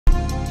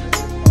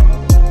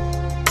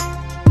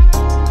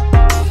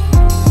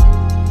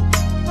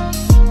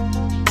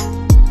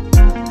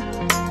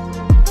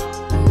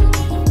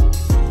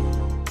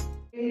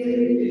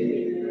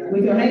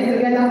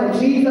together for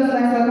Jesus.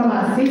 Let's welcome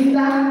our sister,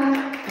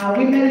 our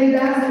women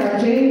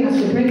leaders, Jane, as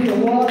she brings the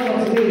word for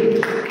today.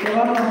 You're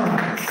welcome her.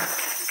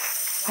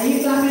 Are you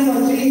clapping for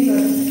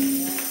Jesus?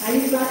 Are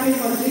you clapping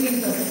for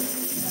Jesus?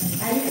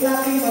 Are you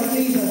clapping for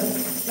Jesus?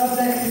 God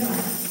bless you, man.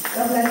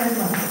 God bless you,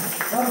 man.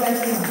 God bless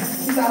you, man.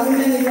 These are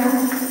women leaders,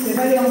 a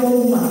very humble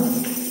woman.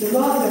 The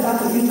Lord is about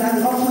to use that.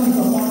 The option is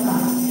upon her.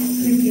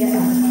 Please hear her.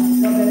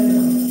 God bless you.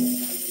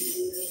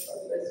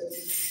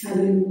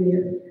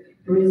 Hallelujah.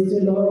 Praise the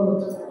Lord.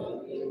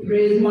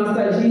 Praise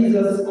Master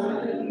Jesus.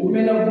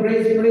 Women of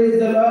grace, praise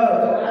the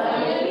Lord.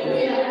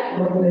 Hallelujah.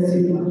 God bless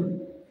you, man.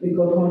 May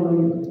God honor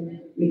you.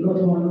 May God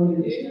honor you.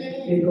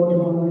 May God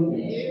honor you.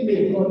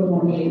 May God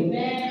honor you.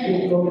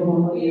 May God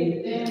honor you.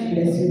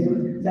 Bless you,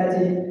 man.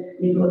 Daddy,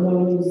 may God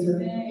honor you, sir.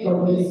 God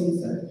bless you,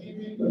 sir.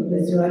 God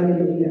bless you.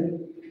 Hallelujah.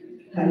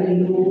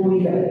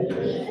 Hallelujah.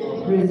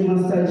 Praise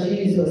Master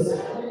Jesus.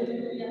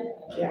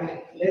 Yeah,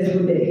 let's go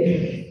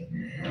there.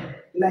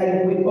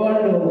 Like we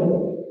all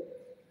know,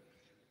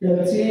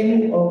 the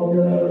theme of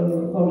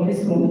this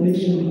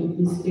convention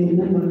is a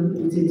woman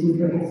with a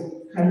difference.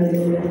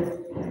 Hallelujah.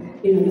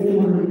 A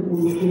woman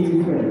with a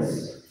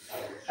difference.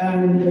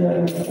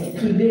 And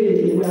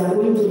today we are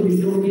going to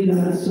be looking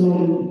at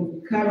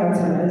some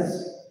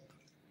characters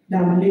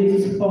that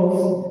makes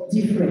us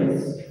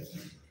different.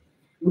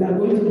 We are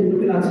going to be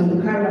looking at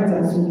some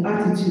characters, some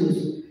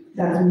attitudes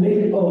that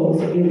make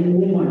us a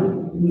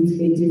woman with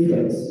a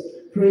difference.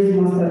 Praise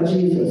Master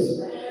Jesus.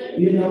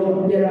 You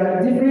know, there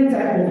are different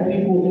types of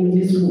people in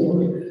this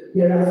world.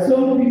 There are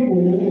some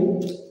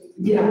people,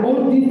 their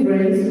own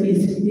difference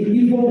is the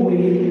evil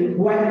way,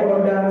 while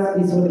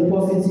others is on the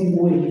positive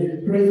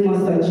way. Praise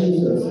Master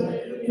Jesus.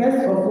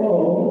 First of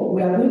all,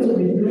 we are going to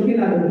be looking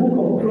at the book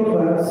of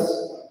Proverbs,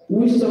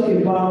 which talk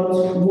about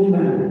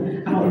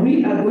woman. And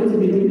we are going to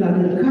be looking at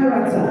the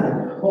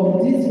character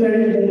of this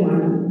very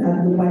woman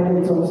that the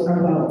Bible talks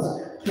about.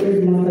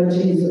 Praise Master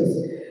Jesus.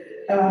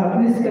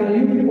 Please, can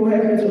you people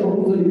help me to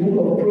open to the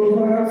book of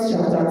Proverbs,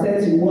 chapter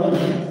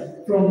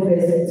 31, from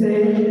verse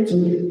 10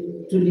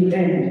 to the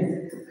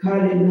end.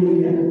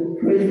 Hallelujah.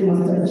 Praise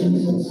Master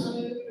Jesus.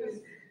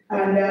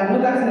 And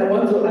another thing I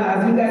want to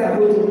ask, you guys are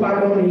going to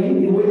pardon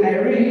me. The way I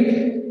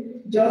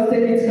read, just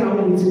take it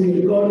down with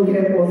me. God will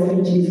help us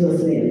in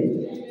Jesus' name.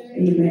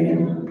 Amen.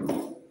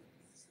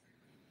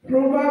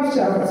 Proverbs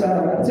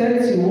chapter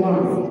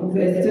 31,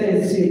 verse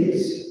 10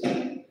 says,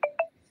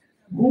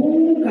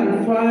 who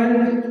can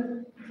find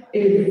a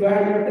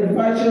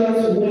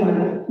virtuous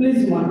woman?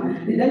 Please,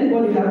 man, did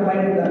anybody have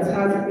Bible that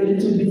has a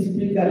little bit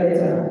bigger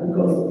letter?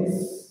 Because this,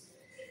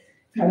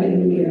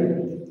 hallelujah.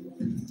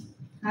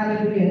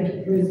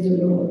 Hallelujah. Praise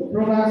the Lord.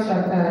 Proverbs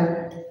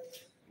chapter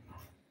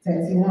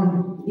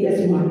 31.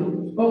 Yes,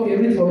 ma'am. Okay,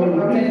 read for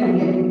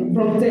me.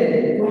 From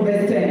 10, from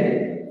verse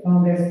 10.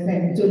 From verse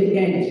 10 to the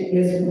end.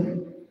 Yes,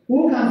 ma'am.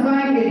 Who can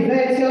find a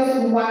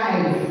virtuous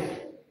wife?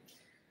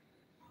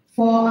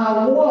 For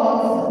her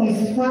worth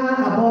is far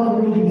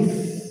above rubies.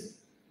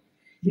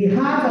 The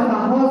heart of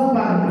her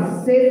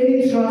husband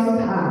safely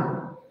trusts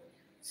her,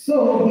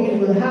 so he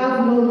will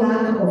have no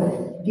lack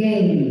of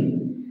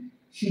gain.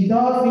 She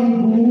does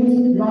him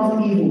good,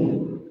 not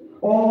evil,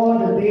 all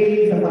the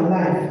days of her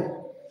life.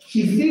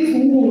 She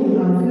seeks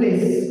wool and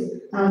fleece,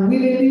 and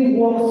willingly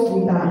works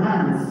with her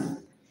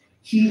hands.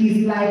 She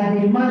is like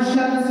the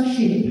merchant's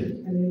ship.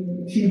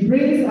 She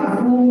brings her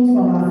food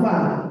from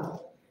afar.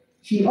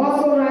 She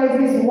also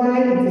rises while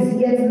it is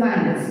yet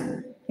night,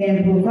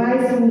 and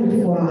provides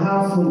food for her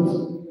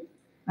household,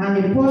 and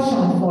a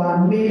portion for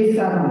her maid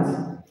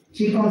servant.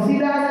 She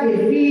considers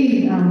a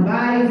field and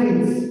buys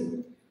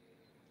it.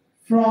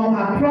 From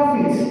her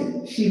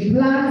profit, she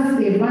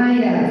plants a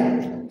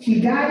vineyard.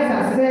 She guides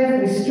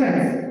herself with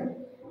strength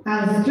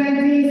and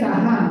strengthens her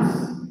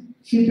hands.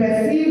 She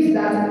perceives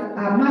that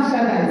her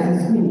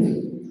merchandise is good,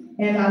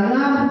 and her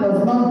lamp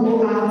does not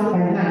go out by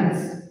night.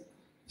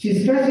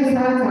 She stretches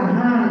out her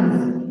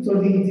hands to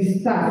the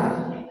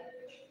distaff,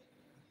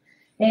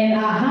 and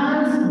her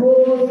hands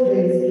hold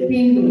the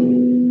spindle.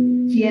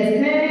 She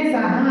extends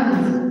her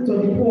hands to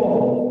the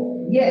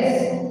poor.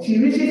 Yes, she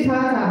reaches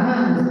out her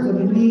hands to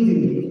the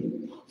needy.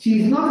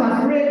 She is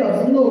not afraid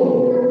of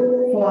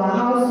snow for her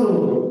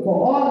household, for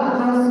all her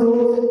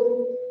household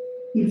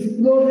is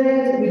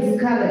loaded with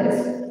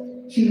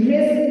scarlet. She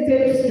makes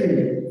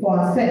tapestry for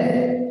herself.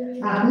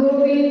 Her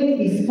clothing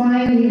is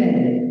fine linen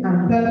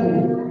and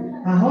purple.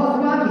 Her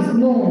husband is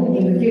known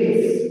in the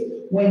gates.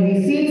 When he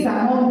sits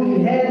among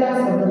the elders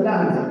of the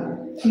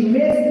land, she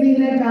makes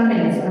linen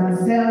garments and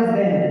sells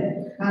them,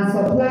 and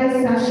supplies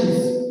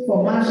sashes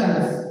for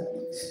merchants.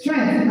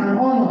 Strength and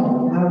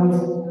honor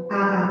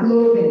are her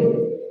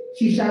clothing.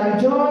 She shall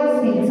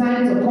rejoice in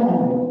time to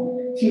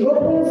come. She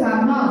opens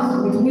her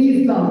mouth with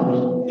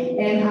wisdom,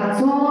 and her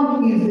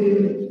tongue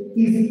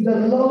is the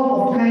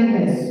law of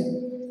kindness.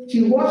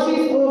 She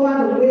watches over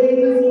the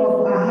ways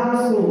of her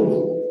household,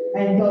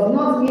 and does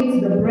not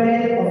eat the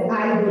bread of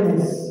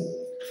idleness.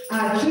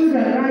 Her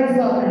children rise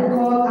up and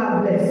call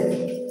her blessed.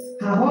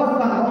 Her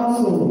husband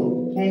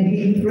also, and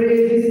he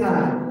praises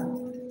her.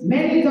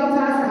 Many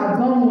daughters have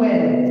done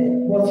well,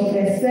 but you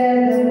excel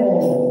them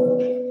all.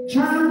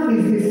 Charm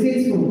is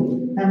deceitful,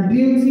 and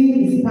beauty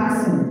is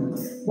passing.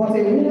 But a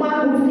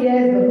woman who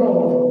fears the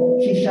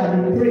Lord, she shall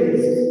be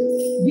praised.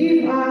 Give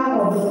her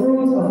of the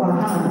fruit of her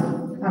hand,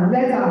 and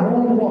let her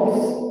own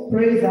works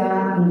praise her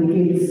in the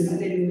gates.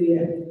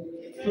 Hallelujah.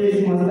 Praise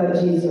Master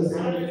Jesus.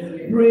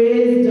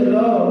 Praise the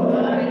Lord.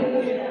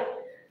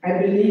 I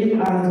believe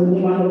as the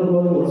woman of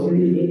God was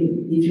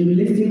reading, if you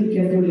listen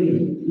carefully,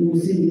 you will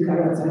see the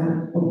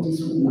character of this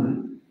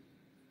woman.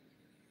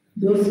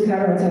 Those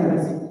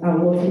characters are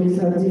what makes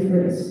her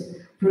difference.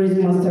 Praise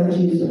Master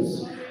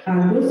Jesus.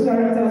 And those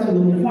characters, we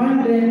will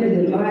find them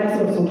in the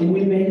lives of some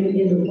women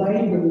in the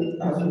Bible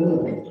as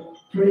well.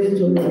 Praise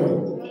the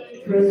Lord.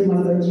 Praise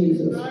Master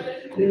Jesus.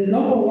 The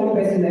number one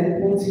person I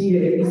put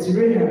here is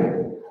Rahab.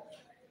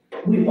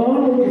 We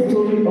all know the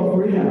story of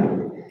Rahab.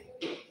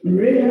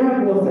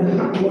 Rahab was an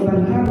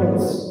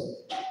harlot.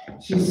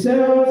 She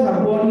sells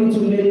her body to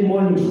make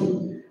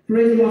money.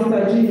 Praise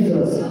Master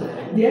Jesus.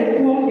 There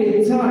come a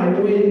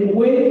time when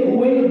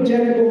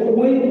Jericho,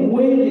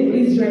 when the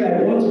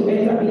Israelites want to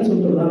enter into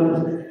the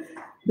land,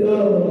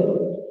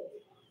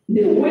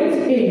 they went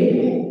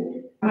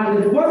in, and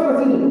the first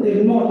person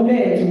they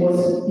met was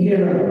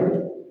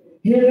Rahab.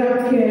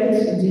 Rahab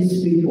kept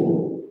these people.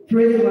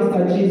 Praise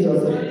Master Jesus.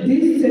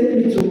 This takes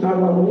me to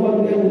our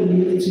world where we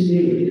live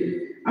today.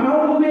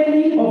 How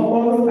many of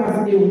us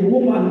as a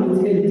woman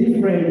with a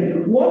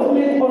different, what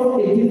made us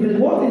a different?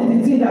 What is the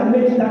thing that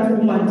made that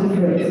woman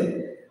different?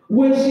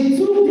 When she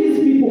took these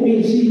people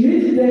in, she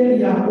hid them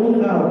in her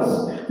own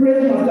house.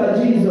 Praise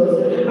Master Jesus.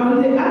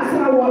 And they asked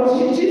her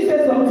what, she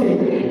said something.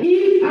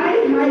 If I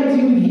hide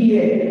you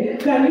here,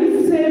 can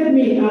you save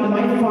me and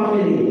my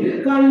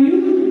family? Can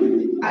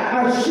you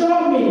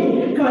assure me?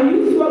 Can you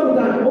swear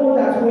with an oath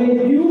that when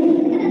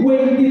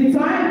the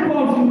time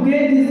comes you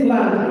get this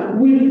land,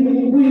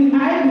 will I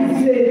be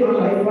saved and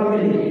my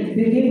family?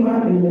 They gave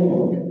her a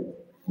word.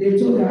 They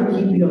told her,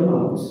 keep your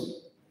mouth.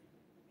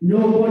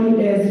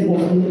 Nobody else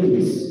must know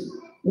this.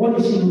 What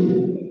did she do?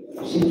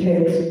 She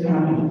kept her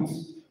mouth.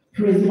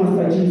 Praise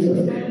Master Jesus.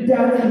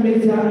 That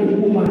makes her a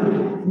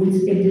woman with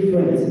a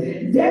difference.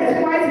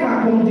 Despite her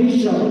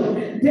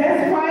condition,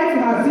 despite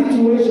her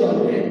situation,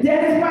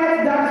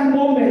 despite that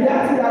moment,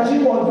 that she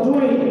was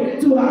doing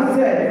to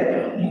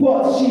herself,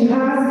 but she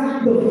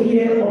has the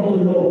fear of the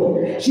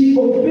Lord. She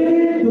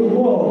obeyed the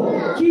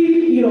word.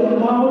 Keep your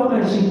mouth,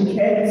 and she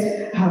kept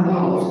her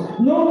mouth.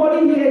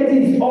 Nobody heard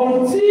this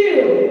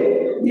until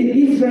the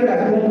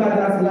Israelites conquered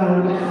that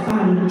land,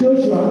 and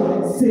Joshua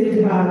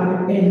saved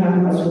her and her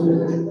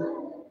household.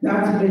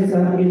 That makes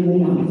her a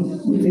woman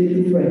with a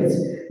difference.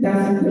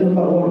 That's the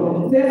number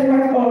one.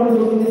 Despite all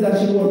those things that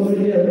she was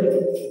doing,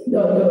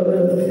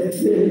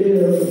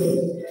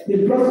 the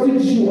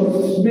prostitute she was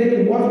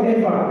making,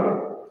 whatever.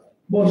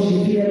 But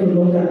she feared the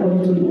Lord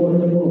according to the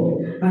word of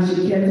God. And she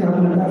kept her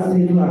and that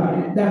saved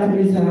her. That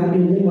makes her a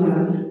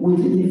woman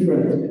with a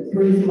difference.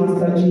 Praise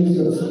Master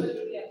Jesus.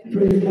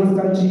 Praise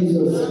Master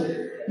Jesus.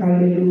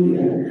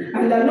 Hallelujah.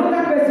 And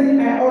another person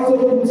I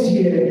also put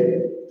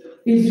here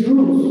is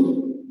Ruth.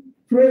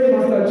 Praise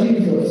Master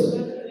Jesus.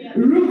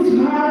 Ruth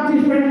had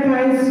different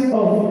kinds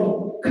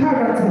of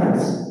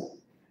characters.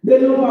 The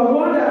number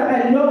one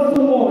that I love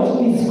so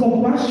much is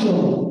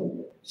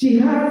compassion. She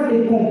has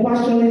a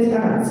compassionate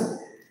heart.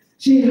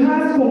 She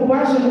has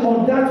compassion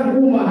on that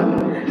woman,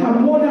 her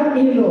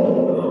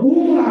mother-in-law,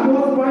 whom her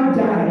husband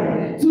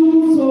died,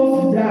 2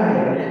 sons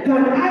died.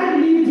 Can I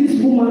leave this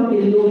woman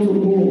alone to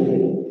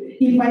go?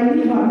 If I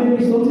leave her,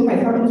 maybe something might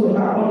happen to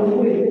her on the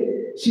way.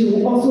 She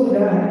will also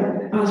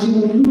die, and she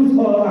will lose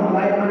all her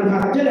life, and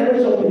her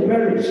generation will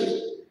perish.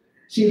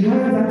 She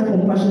has that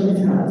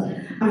compassionate heart,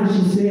 and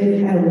she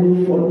said, I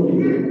will follow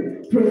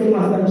you. Praise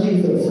Master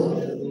Jesus.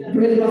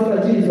 Praise Master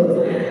Jesus.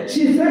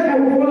 She said, I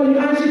will follow you,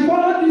 and she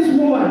followed this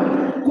woman.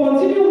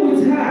 Continue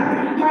with her.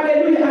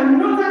 Hallelujah.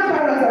 Another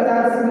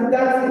character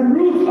that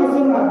Ruth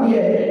also have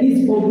here is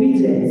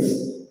obedience.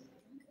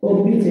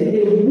 Obedience. A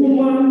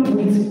woman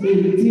with a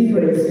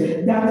difference.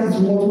 That is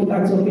what we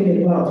are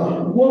talking about.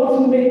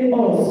 What makes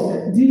us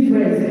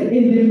different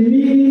in the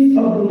midst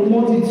of the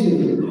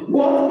multitude?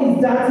 What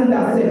is that thing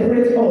that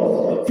separates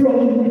us from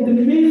the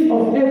midst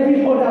of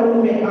every other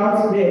woman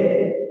out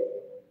there?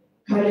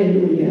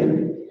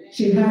 Hallelujah.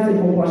 She has a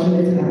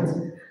compassionate heart,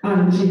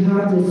 and she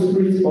has the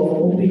spirit of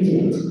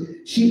obedience.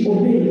 She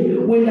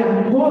obeyed. When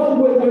her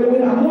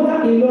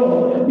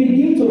mother-in-law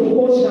began to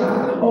coach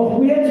her of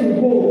where to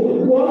go,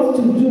 what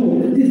to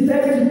do, the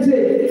steps to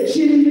take,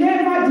 she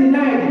never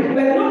denied.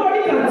 But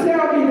nobody can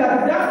tell me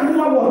that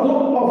woman was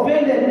not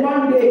offended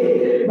one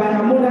day by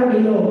her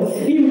mother-in-law.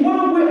 In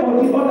one way or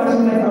the other, she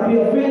might have been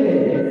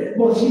offended,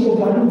 but she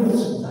overlooked.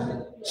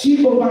 She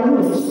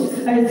overlooked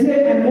and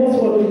said, I must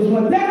follow this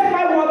one. That's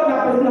why what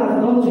that person has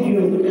done to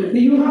you. Do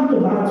you have to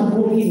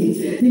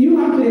forgive? Do you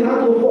have to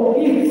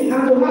forgive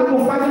and to have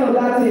compassion on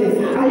that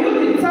thing? Are you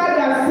the type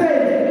that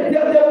said, they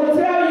will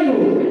tell you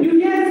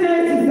hear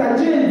saying Sister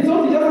Jane,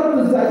 don't you just have to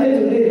Sister Jane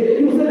today?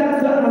 You say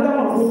that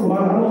one good for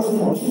her, not too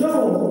much. No.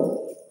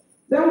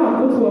 That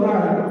one good for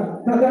her.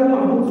 That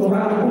one good for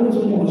her, not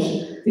too much.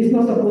 It's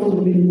not supposed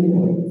to be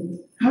war.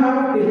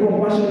 Have a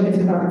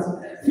compassionate heart.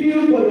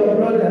 Feel for your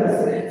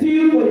brothers.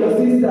 Feel for your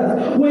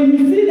sisters. When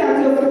you see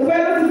that your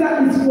fellow sister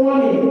is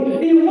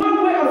falling, in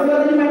one way or the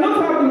other, you might not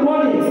have the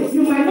money.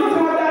 You might not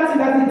have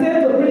that it takes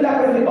to bring that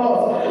person up.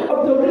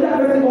 To bring that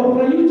person up,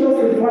 when you just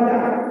a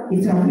father,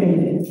 it's happening.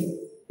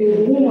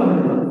 A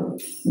woman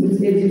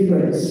with a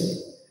difference.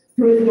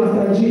 Praise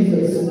Master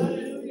Jesus.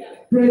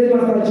 Praise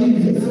Master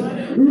Jesus.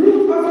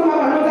 Ruth also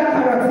have another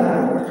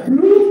character.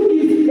 Ruth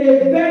is a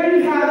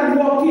very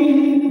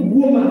hard-working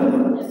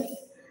woman.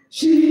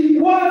 She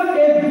was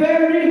a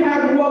very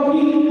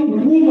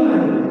hard-working woman.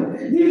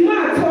 The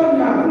man told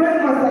her,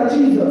 praise Master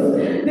Jesus.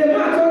 The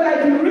man told her,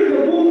 if you read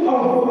the book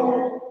of,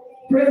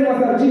 praise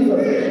Master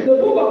Jesus, the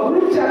book of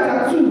Luke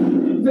chapter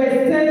 2, verse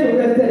 10 to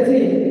verse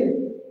 13.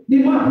 The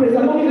man prays,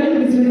 I'm only going to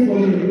be reading for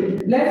me.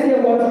 Let's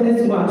hear what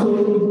this man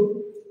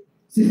told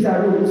Sister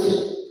Ruth.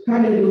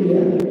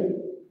 Hallelujah.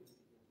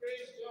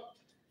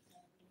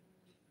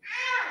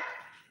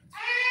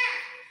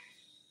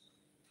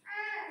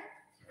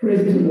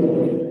 Praise the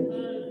Lord.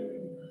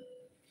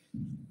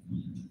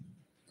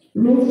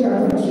 Luke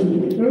chapter 2.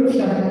 Luke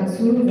chapter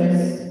 2,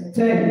 verse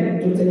 10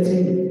 to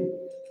 13.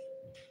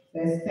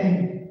 Verse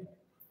 10.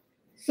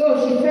 So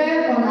she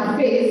fell on her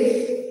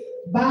face,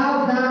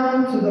 bowed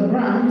down to the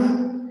ground,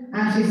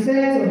 and she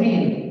said to him,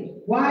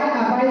 why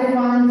have I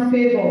found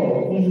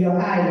favor in your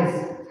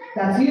eyes,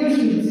 that you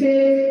should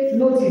take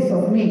notice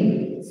of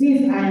me,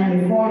 since I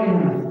am a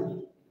foreigner?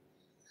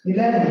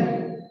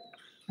 11.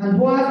 And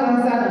Boaz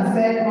answered and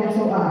said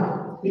unto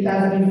her, it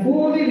has been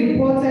fully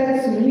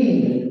reported to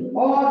me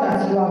all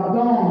that you have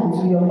done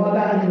to your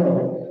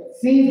mother-in-law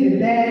since the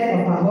death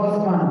of her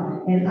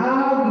husband, and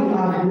how you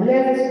have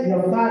left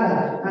your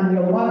father and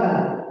your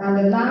mother and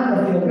the land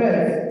of your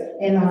birth,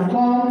 and have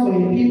come to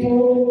a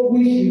people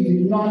which you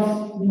did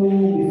not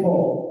know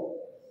before.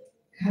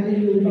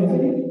 Hallelujah.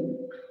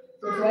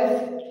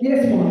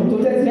 Yes, ma'am.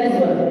 Okay.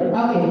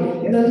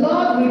 The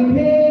Lord will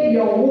pay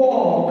your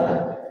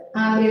work,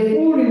 and a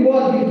full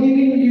reward be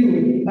given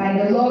you by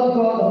the Lord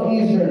God of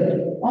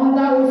Israel,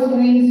 under whose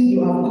wings you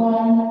have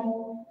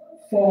come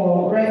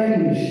for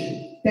refuge.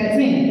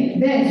 13.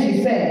 Then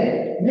she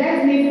said,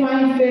 let me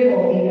find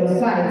favor in your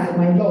sight,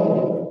 my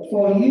Lord,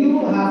 for you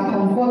have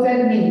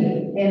comforted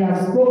me, and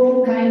have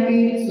spoken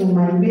kindly to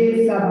my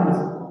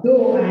maidservant,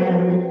 though I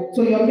am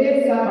to your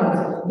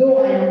maidservant, though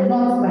I am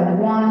not like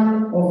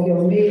one of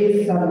your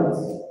maidservants.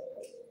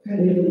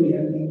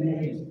 Hallelujah.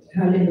 Amen.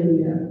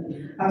 Hallelujah.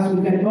 As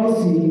we can all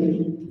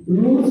see,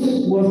 Ruth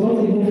was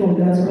not even from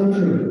that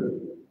country.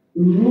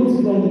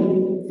 Ruth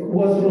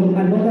was from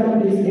another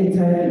place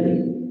entirely.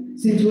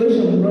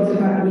 Situation brought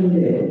her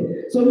in there.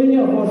 So many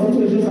of our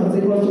situations have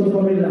taken us to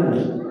foreign land,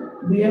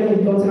 where we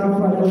don't have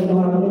father, we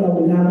don't have mother,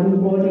 we have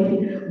nobody,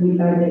 we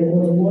are there.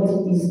 But what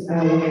is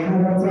our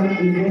character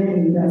even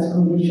in that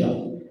condition?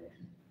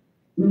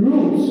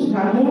 Ruth,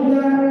 her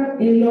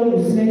mother-in-law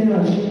will send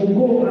her, she will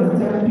go and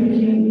start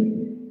picking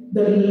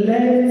the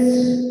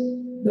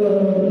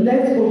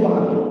leftover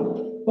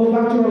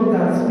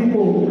that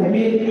people, I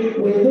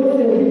mean, when those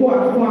people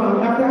are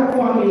farm, after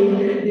farming,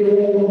 they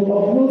will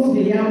uproot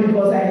the yam,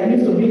 because I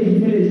used to be in the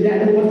village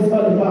there, I know what it's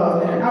all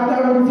about. After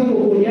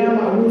rooting yam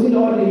and rooting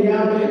all the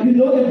yam, you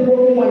know the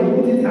broken one, you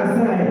put it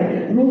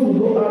aside. Ruth will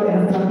go out there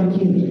and start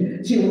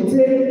picking. She will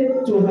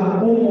take to her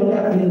own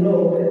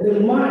mother-in-law the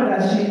man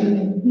that she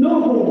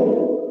no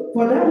hope.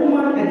 For that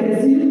woman, I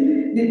can see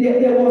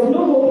there was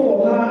no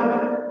hope for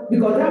her,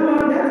 because that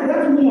man,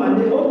 that woman,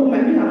 the old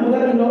woman, her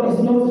mother-in-law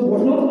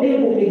was not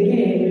able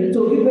again to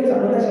give birth to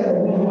another child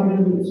of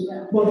Ruth.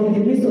 But in the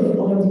midst of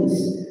all this,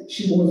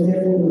 she was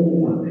there for the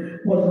woman.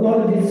 But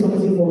God did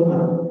something for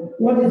her.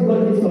 What is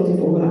God did something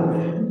for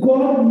her?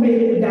 God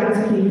made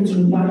that king to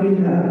marry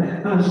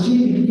her, and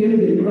she became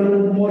the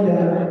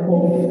grandmother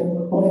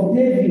of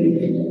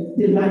David,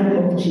 the line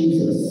of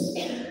Jesus.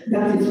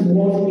 That is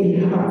what a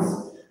heart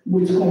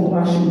with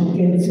compassion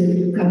can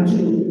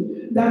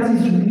do. That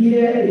is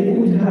where a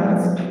good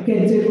heart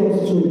can take us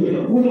to.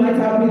 We might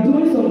have been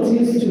doing some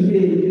things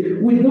today.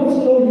 We don't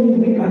know who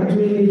we are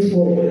doing it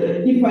for.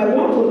 If I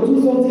want to do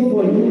something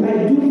for you,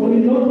 I do for you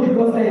not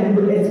because I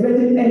am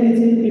expecting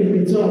anything in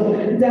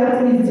return.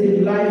 That is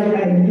the life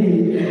I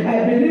live.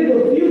 I believe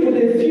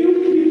the few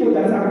people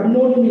that have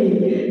known me,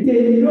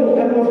 they know.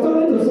 I was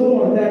talking to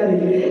someone that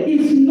day.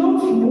 It's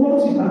not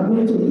what you are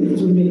going to give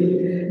to me.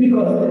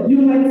 Because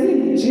you might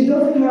think she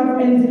doesn't have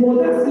anything,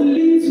 but that's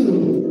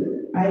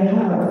little I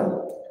have.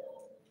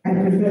 I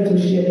prefer to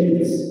share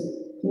it.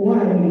 Why?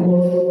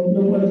 Because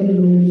nobody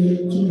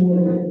knows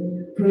tomorrow.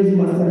 Praise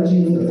Master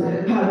Jesus.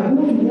 Her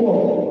good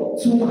work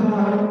took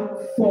her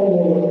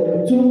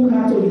forward, took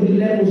her to the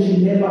level she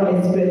never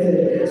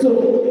expected. So,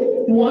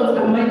 what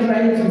am I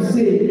trying to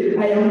say?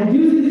 I am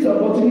using this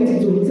opportunity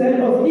to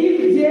tell us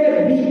if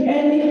there be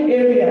any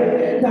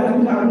area that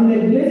we have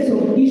neglected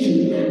some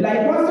issue, like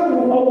Pastor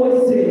will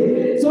always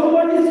say,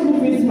 somebody's school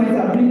fees might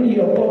have been in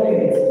your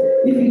pocket.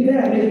 If you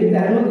there, maybe they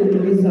are not the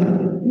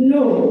reason.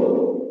 No.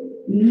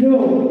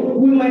 No,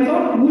 we might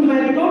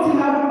not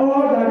have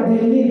all that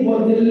they need, but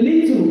the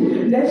little,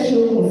 let's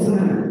show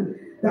concern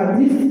that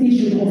this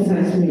issue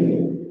concerns me.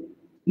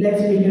 Let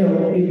me help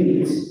a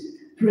bit.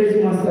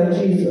 Praise Master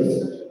Jesus.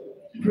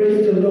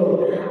 Praise the Lord.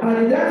 And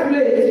in that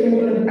place,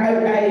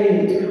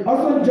 I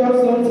also jot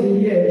something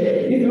here.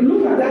 If you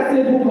look at that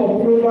same book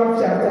of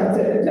Proverbs chapter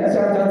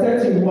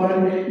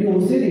 31, you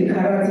will see the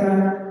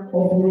character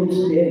of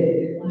Ruth there.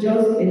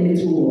 Just a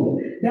little one.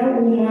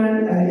 That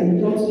woman, I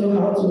don't know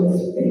how to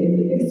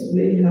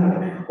explain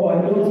her, or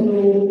I don't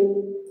know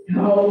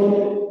how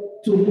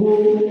to go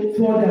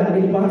further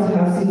about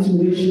her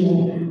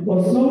situation. But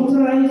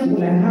sometimes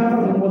when I have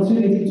an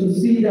opportunity to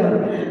sit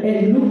down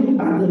and look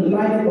at the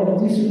life of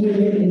these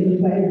women in the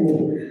Bible,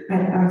 I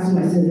ask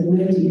myself,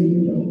 where do you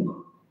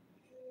belong?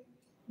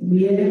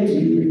 Where do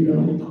you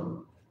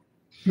belong?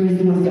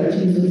 Praise Master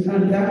Jesus.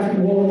 And that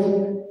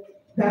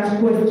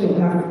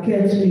question has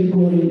kept me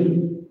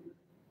going,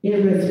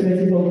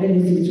 irrespective of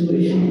any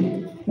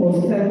situation or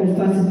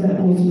circumstances that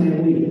comes my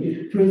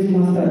way. Praise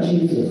Master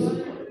Jesus.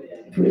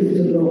 Praise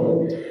the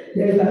Lord.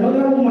 There is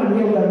another woman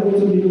here we are going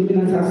to be looking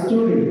at her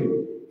story.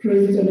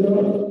 Praise the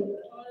Lord.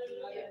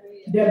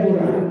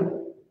 Deborah,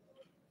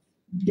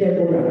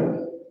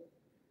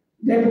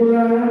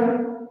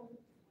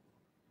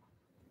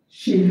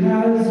 she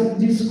has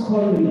this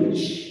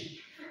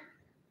courage.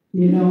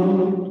 You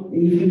know,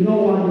 if you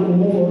don't want to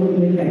move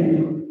forward, like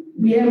you.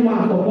 We are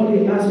marked upon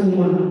the last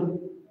woman.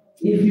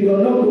 If you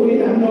are not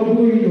going, I'm not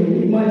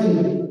going.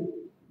 Imagine.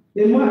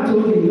 The man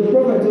told him, the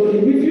prophet told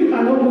him, if you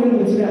are not going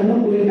with me, I'm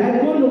not going. I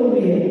don't know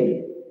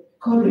where.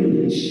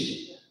 Courage.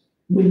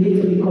 We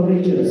need to be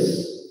courageous.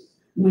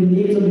 We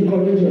need to be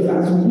courageous.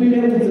 As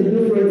women with a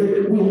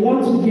difference, we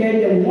want to get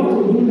there. We want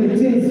to do the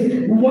things.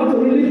 We want to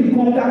really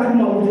become that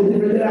woman with a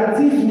difference. There are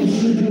things we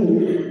should do.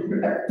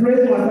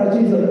 Praise Master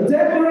Jesus.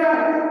 Deborah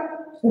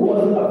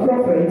was a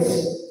prophet,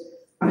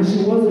 and she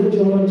was a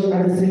judge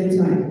at the same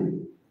time.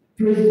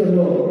 Praise the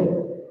Lord.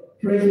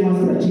 Praise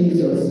Master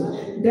Jesus.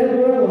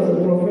 Deborah was a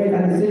prophet,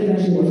 at the same time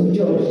she was a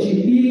judge.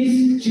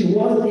 She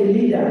was a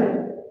leader.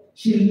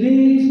 She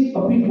lead a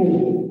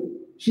people.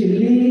 She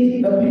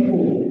lead a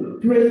people.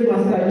 Praise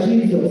Master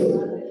Jesus.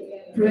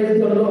 Praise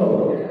the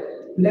Lord.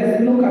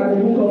 Let's look at the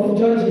book of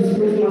Judges.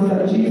 Praise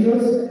Master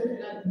Jesus.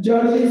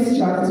 Judges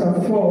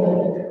chapter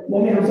 4.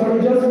 Mommy, I'm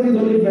sorry, just read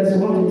only verse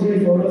 1 to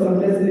 3 for us and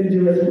let's leave the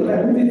rest. Because I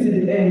put it to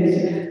the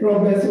end.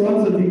 From verse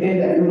 1 to the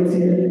end, I wrote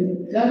here.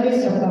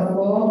 Judges chapter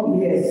 4.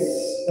 Yes.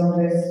 From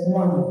verse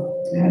 1.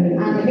 Hallelujah.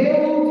 And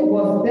Ehud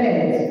was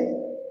dead.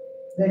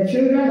 The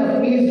children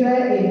of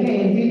Israel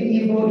again did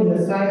evil in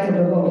the sight of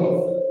the Lord.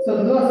 So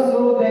the Lord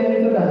sold them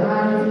into the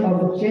hands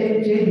of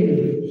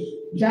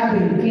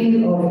Jabin,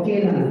 king of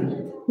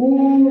Canaan, who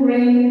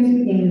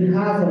reigned in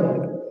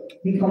Hazor.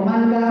 The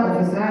commander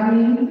of his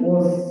army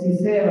was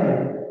Sisera,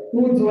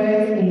 who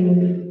dwelt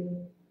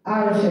in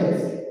Aroshet,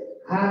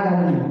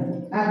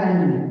 Agani.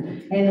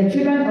 And the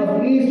children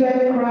of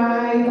Israel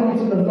cried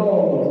unto the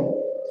Lord,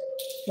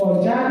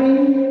 for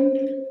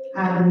Jabin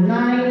had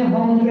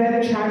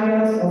 900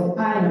 chariots of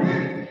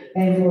iron,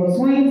 and for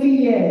 20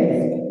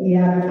 years he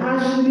had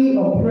harshly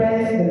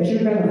oppressed the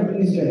children of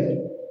Israel.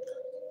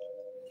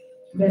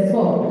 Verse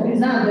 4.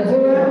 Now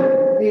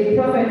Deborah, the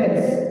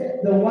prophetess,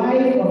 the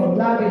wife of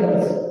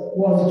Lapidus,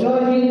 was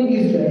judging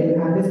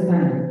Israel at this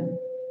time.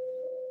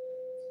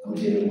 And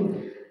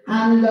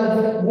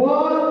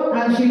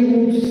she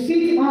would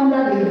sit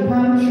under the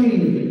palm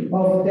tree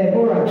of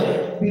Deborah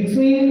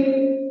between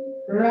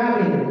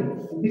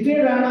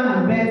Ramah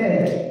and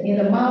Bethel in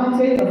the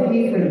mountain of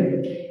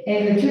Ephraim. And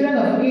the children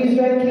of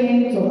Israel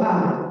came to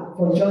her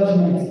for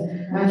judgment.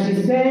 And she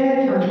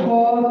sent and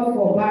called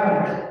for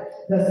Barak,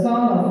 the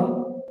son of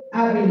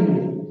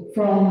Abinah,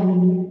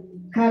 from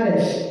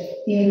Kadesh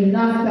in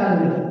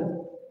Naphtali.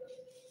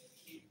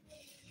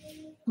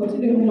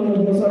 Continue, woman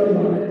of God, sorry,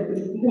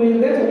 when you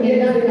get to hear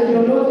that,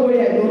 you're not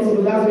where I go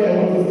to, that's where I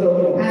want to stop.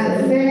 And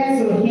said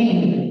to him,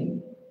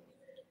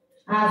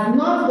 has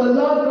not the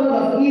Lord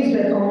God of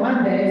Israel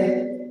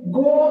commanded,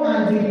 go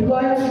and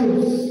deploy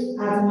troops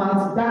at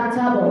Mount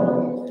Tabor?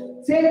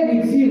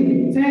 Take with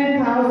you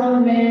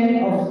 10,000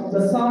 men of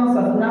the sons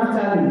of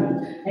Naphtali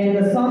and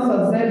the sons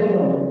of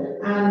Zebulun,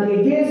 and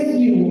against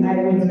you I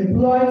will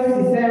deploy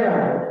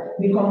Sisera,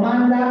 the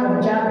commander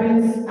of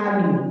Jabin's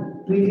army,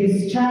 with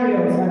his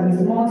chariots and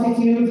his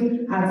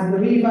multitude at the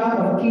river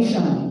of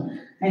Kishon,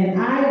 and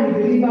I will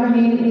deliver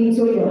him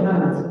into your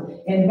hand.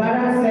 And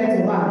Barak said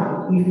to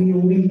her, if you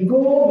will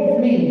go with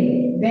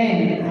me,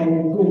 then I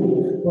will go.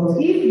 But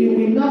if you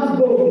will not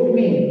go with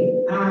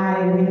me,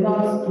 I will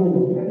not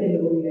go.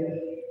 Hallelujah.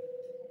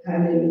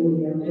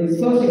 Hallelujah.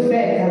 So she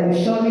said, I will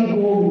surely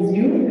go with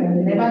you,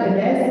 and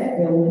nevertheless,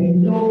 there will be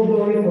no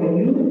glory for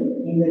you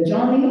in the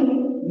journey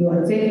you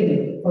are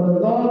taking. For the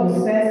Lord will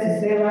send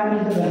Sisera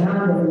into the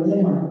hand of the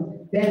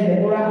woman. Then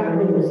Deborah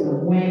arose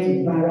and went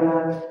with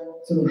Barak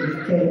to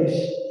Kadesh.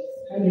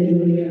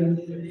 Hallelujah.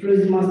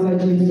 Praise Master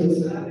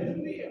Jesus.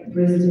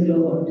 Praise the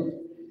Lord.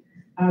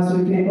 As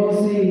we can all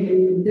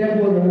see,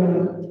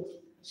 Deborah,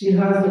 she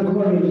has the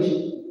courage.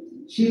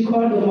 She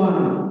called the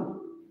man,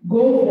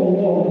 go for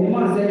walk. The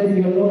man said, if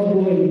you're not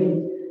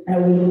going, I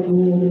will go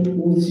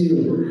with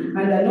you.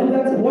 And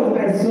another, what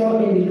I saw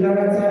in the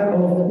character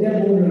of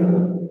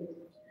Deborah,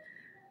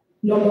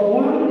 number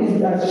one is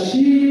that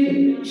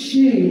she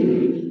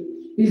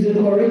is a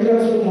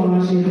courageous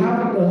woman. She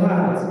had the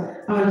heart,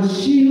 and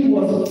she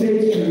was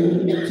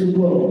faithful to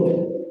God.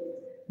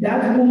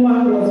 That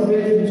woman was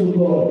faithful to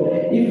God.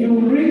 If you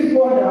read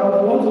further,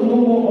 I want to know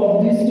more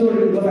of this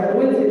story because I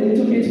went a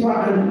little bit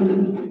far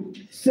and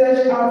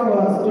searched out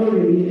for her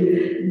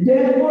story.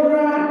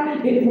 Deborah,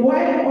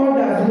 while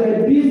others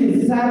were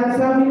busy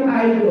serving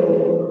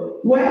idols,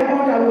 while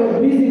others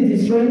were busy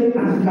destroying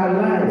and her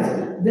lives,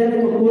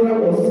 Deborah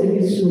was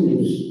saving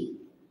souls.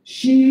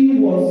 She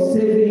was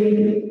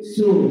saving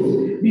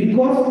souls.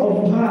 Because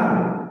of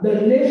her, the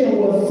nation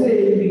was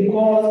saved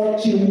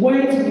because she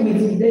went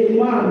with the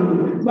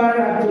man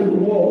Barak to the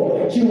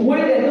war. She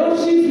went there,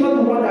 though she's not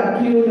the one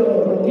that killed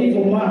the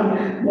evil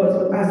man,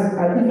 but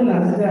even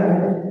as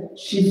that,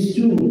 she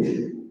stood.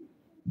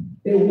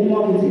 A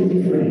woman with a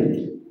difference.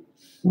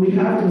 We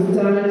have to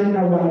stand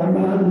our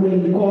ground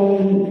when we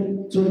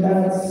come to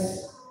that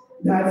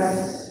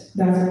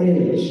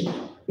age.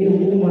 A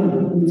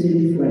woman with a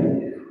difference.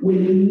 We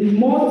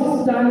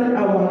must stand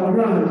our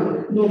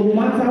ground no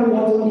matter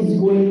what is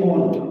going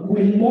on.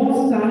 We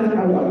must stand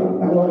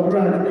our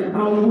ground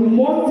and we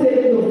must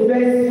take the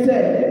first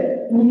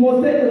step. We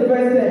must take the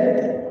first step.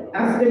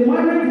 As a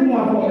married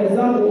woman, for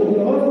example,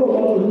 your husband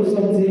wants to do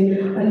something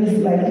and it's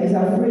like he's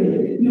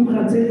afraid. You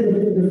can take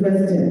the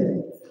first step.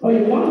 Or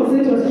you want to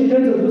say to your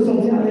children to do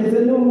something and they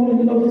say, no,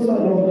 this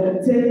one, no.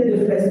 Take the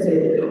first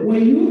step.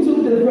 When you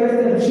took the first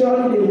step,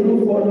 surely they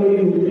will follow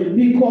you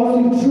because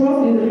you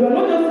trust in them. You are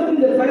not just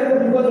taking the first step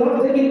because you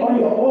want to take it on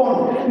your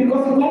own,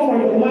 because it comes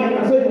from your mind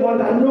and so you want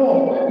that.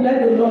 No, let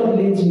the Lord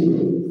lead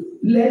you.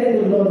 Let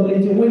the Lord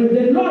lead you. When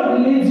the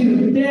Lord leads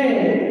you,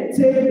 then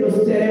take the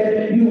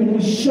step, you will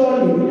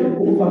surely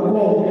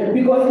overcome.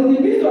 Because in the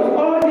midst of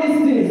all these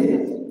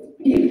things,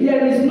 if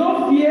there is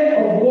no fear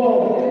of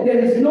God, there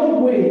is no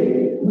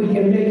way we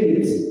can make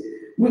it.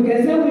 We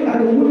can say we are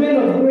the women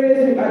of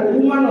grace, we are the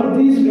woman of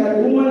this, we are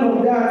the woman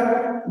of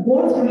that.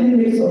 What really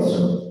makes us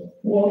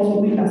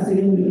what we are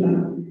saying we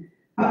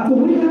are? So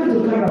we have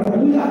the character,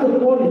 we have the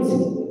quality.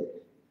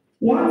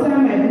 One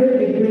time I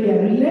prayed a prayer,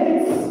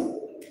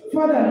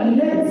 Father,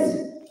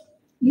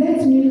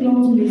 let me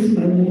not miss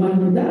my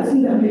woman. That's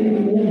it that made me a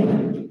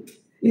woman.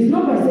 It's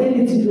not by saying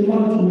it to the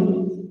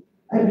man,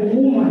 I be a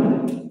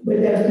woman, but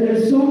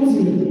there's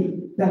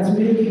something that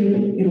makes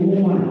you a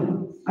woman.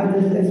 And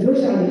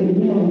especially a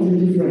woman with a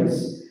difference,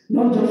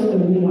 not just a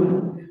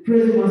woman.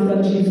 Praise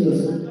Master Jesus.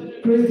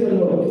 Praise the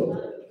Lord.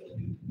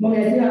 Mommy, I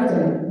think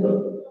after. No.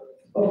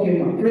 Okay,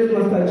 ma. Praise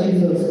Master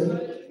Jesus.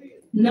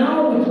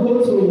 Now we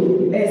go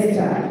to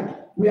Esther.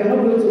 We are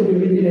not going to be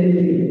reading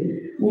anything.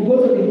 We'll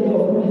go to the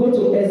book we'll go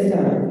to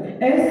Esther.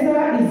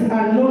 Esther is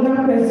another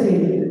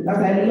person that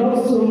I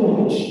love so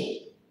much.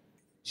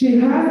 She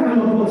has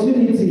an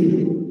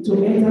opportunity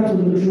to enter to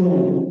the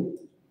throne.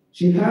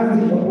 She has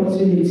the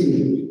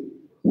opportunity.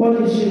 What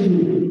did she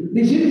do?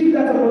 Did she give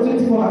that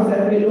opportunity for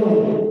herself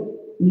alone?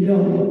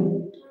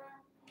 No.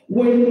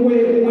 When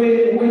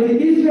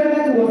the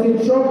Israelites was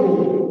in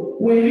trouble,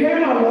 when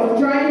Haman was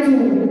trying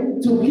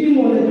to kill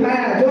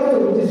Mordecai just to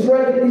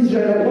destroy the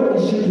Israelites, what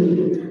did she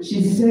do?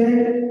 She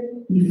said,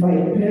 if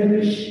I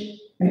perish,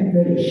 I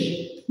perish.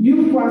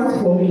 You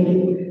fast for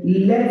me,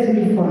 let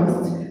me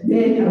fast.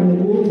 Then I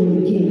will go to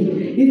the king.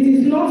 It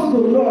is not the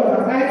Lord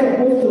that I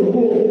supposed to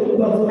go,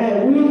 but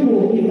I will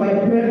go. If I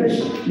perish,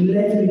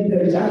 let me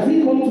perish. As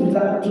he come to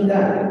that,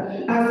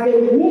 as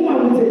a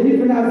woman with a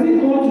different, as he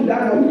come to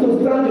that, for you to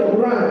stand your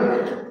ground,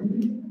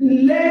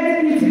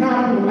 let it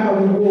happen. I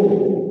will go.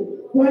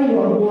 Why you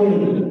are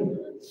going?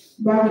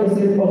 Back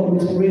yourself up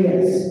with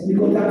prayers,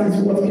 because that is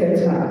what kept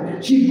her.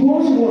 She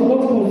goes, she was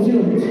not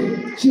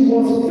consumed. She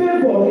was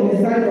favored in the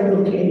sight of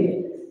the king.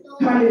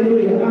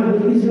 Hallelujah. And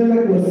the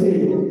Israelite was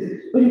saved.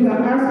 So you can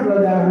ask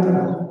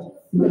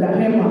Brother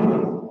Haman.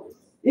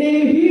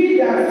 If he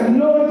that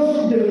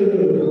knows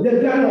the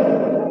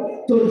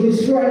gallows to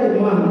destroy the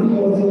man, he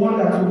was the one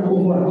that took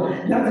over.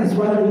 That is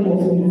why we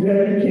must be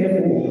very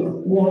careful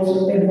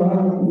whatever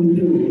we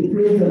do.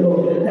 Praise the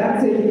Lord. That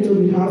takes me to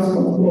the house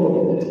of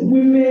God.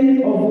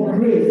 Women of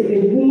grace,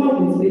 a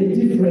woman with a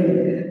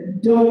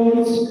different,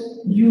 don't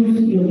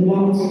use your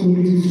mouth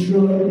to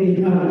destroy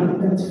the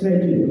hand that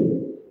fed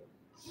you.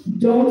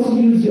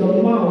 Don't use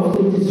your mouth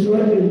to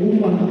destroy a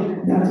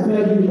woman that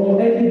fed you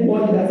or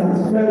anybody that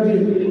has fed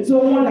you.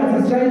 Someone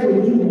that is trying to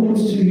do good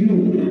to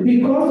you.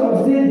 Because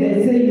of sin,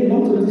 they say you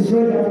want to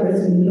destroy that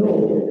person.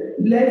 No.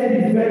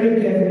 Let's be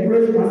very careful.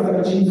 Praise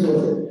Master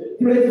Jesus.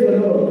 Praise the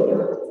Lord.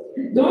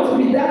 Don't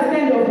be that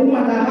kind of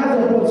woman that has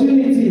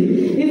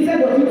opportunity.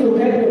 Instead of you to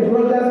help your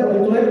brothers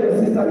or to help your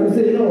sister, you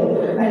say,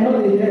 no, I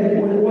know they help.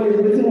 When you're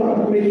waiting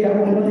for prayer, I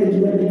will not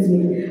do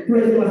anything.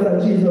 Praise Master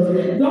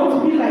Jesus.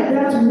 Don't be like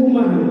that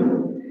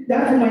woman.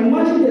 That woman,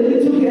 imagine the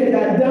little girl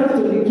that danced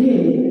to the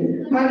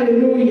king.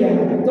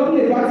 Hallelujah. Don't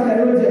be back to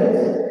the Rogers.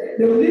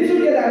 The little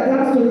girl that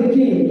danced to the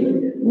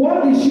king.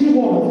 What did she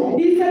want?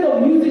 Instead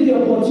of using the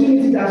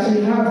opportunity that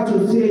she had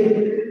to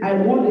say, I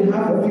want the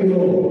half of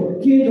your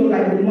kingdom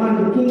like the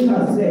man, the king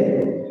has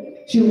said.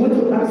 She went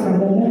to ask her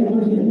mom,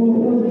 what do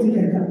you think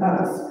I can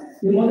ask?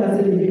 The mother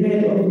said, the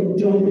head of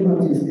John the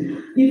Baptist.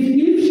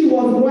 If she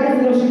was wise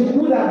enough, she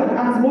could have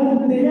asked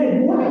mom the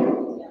head. Why?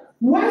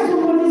 Why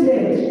somebody's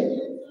head?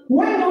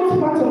 Why not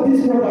part of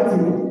this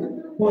property?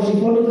 But she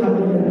followed her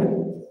mother,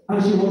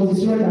 and she was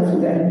destroyed as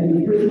well.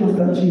 Praise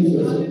Master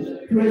Jesus.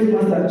 Praise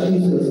Master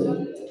Jesus.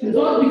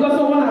 Not because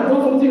someone has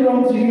done something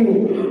wrong to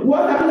you.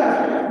 What happened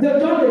that the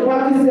John the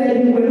Baptist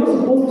said you were not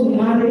supposed to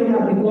marry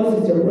her because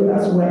it's your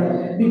brother's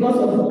wife, because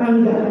of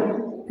anger.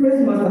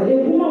 Praise Master. A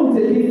woman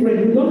with a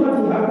different, you don't have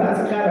to have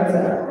that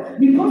character.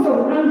 Because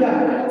of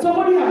anger,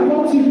 somebody has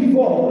hurt you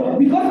before.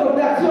 Because of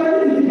that, so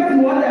I think the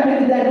person one that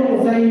made that don't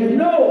concern you.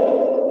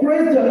 No.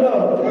 Praise the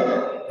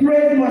Lord.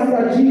 Praise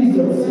Master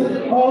Jesus.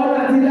 Or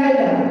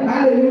Delilah.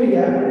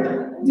 Hallelujah.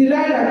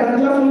 Delilah that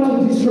just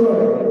want to destroy.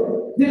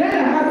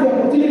 Delilah had the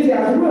opportunity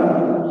as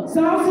well.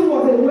 Samson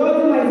was a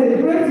wealthy man, he's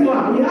a great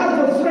man. He has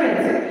the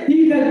strength.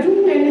 He can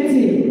do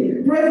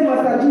anything. Praise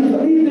Master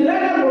Jesus. If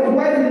Delilah was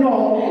wise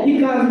enough, he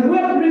can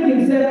well bring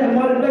himself and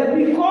marry. But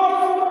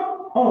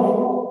because of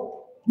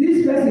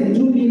this person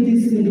doing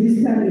this thing,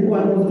 this time ago,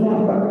 I was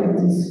not back like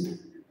this.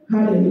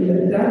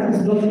 Hallelujah. That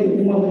is not a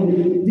woman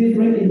with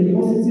different in a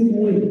positive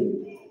way.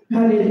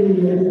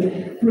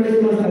 Hallelujah.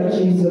 Praise Master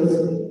Jesus.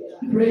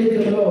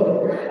 Praise the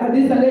Lord. At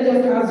this time, let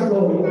us ask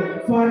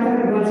God,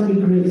 Father, grant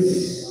me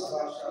grace.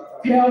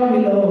 Help me,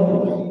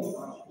 Lord.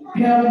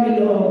 Help me,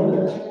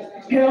 Lord.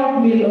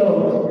 Help me,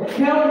 Lord.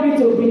 Help me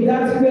to be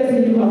that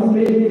person you have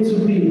made me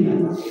to be.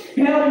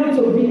 Help me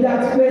to be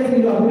that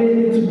person you have made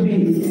me to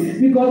be.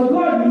 Because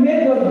God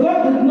made us,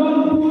 God did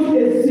not put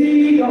a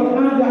seed of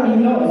anger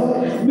in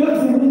us.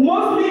 But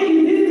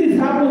mostly this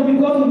happens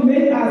because we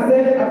make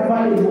ourselves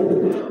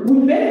available. We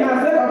make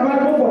ourselves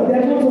available for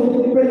devil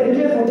to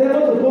penetrate, for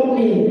devil to come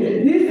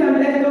in. This time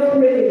let us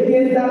pray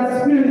against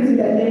that spirit in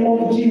the name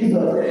of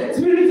Jesus.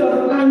 Spirit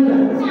of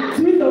anger,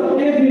 spirit of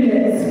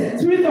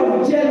heaviness, spirit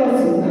of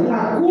jealousy.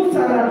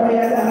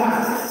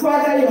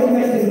 Father, your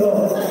mercy,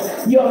 Lord.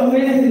 Your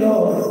mercy,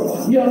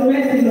 Lord. Your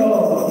mercy,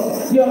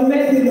 Lord. Your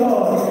mercy,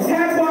 Lord.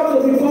 Help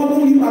us to become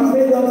who you have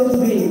made us to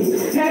be.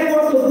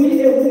 Help us to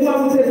be a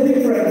woman with a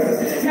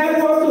difference. Help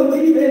us to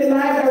live a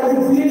life that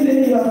will be pleasing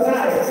in your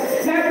sight.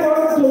 Help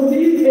us to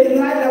live a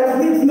life that will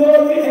bring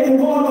glory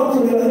and honor to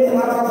your name,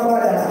 our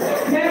Father.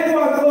 Help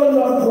us, oh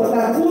Lord,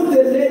 Father. Put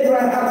the leg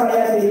right up by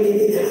your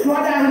head.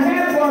 Father,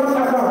 help us,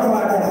 our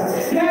Father.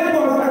 Help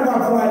us,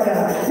 our Father.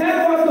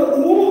 Help us to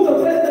move to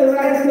take the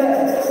right step.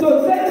 To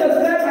take the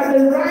step at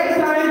the right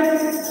time,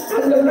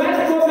 at the right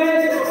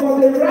moment, for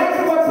the right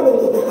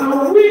purpose,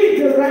 and with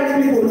the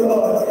right people,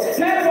 Lord.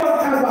 Help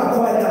us, our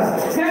Father.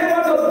 Help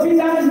us to be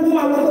that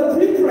woman with a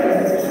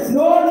difference.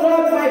 No,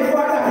 Lord, my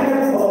Father,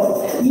 help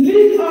us.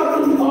 Lead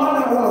us in all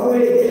our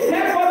ways.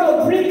 Help us to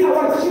bring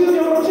our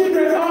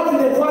children up in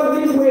a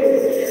positive way.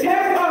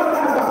 Help us,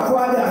 our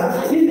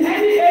Father. In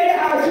any area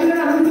our children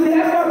are missing,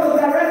 help us to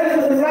direct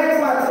them to the right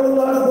path, O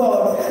Lord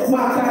God.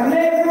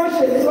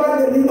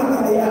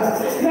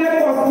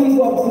 Help us,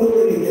 King of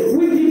glory.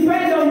 We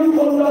depend on you,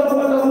 O Lord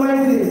God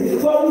Almighty.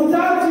 For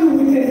without you,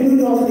 we can do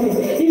nothing.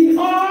 In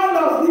all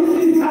of these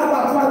things, our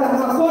Father,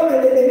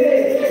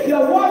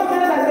 your word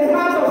says that the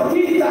heart of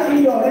kids are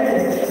in your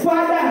hands.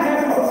 Father,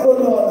 help us, O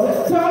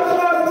Lord. Touch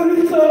our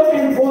spirit, soul,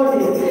 and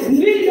body.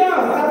 Lead us,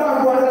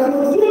 our Father, to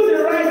do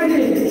the right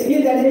thing in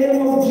the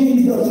name of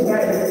Jesus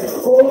Christ.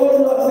 Oh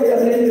Lord, may your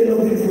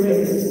name be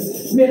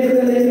praised. May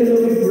your name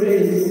be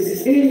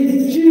praised.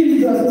 In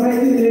Jesus'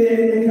 mighty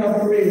name we have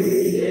prayed.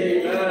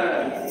 Amen.